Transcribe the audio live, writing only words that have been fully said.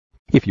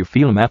If you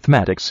feel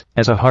mathematics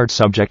as a hard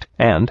subject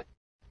and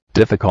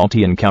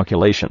difficulty in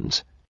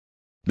calculations,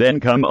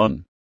 then come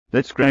on,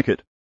 let's crack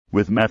it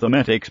with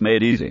Mathematics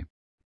Made Easy.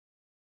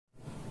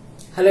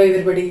 Hello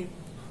everybody,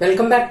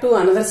 welcome back to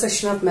another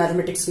session of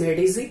Mathematics Made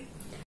Easy.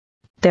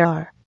 There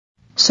are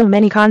so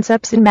many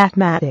concepts in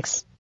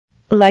mathematics,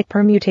 like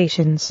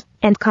permutations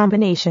and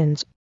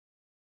combinations,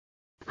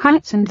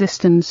 heights and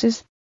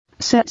distances,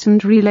 sets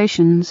and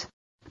relations,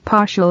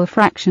 partial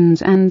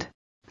fractions and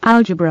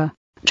algebra,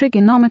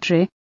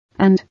 trigonometry,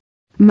 and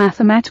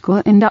mathematical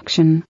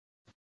induction.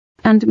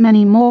 And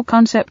many more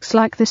concepts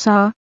like this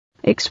are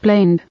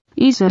explained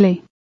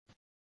easily.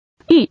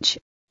 Each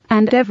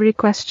and every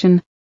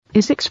question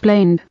is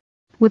explained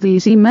with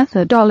easy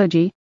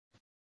methodology.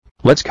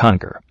 Let's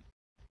conquer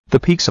the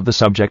peaks of the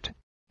subject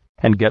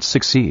and get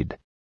succeed.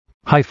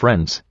 Hi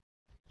friends,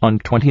 on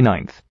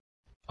 29th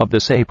of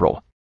this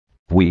April,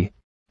 we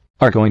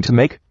are going to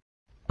make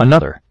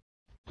another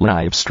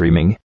live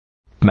streaming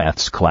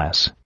maths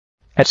class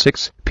at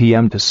 6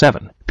 p.m. to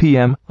 7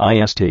 p.m.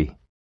 IST.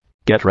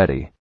 Get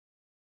ready.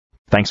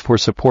 Thanks for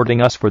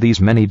supporting us for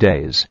these many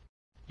days.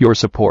 Your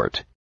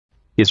support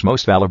is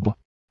most valuable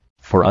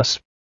for us.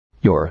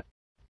 Your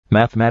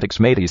Mathematics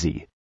Made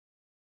Easy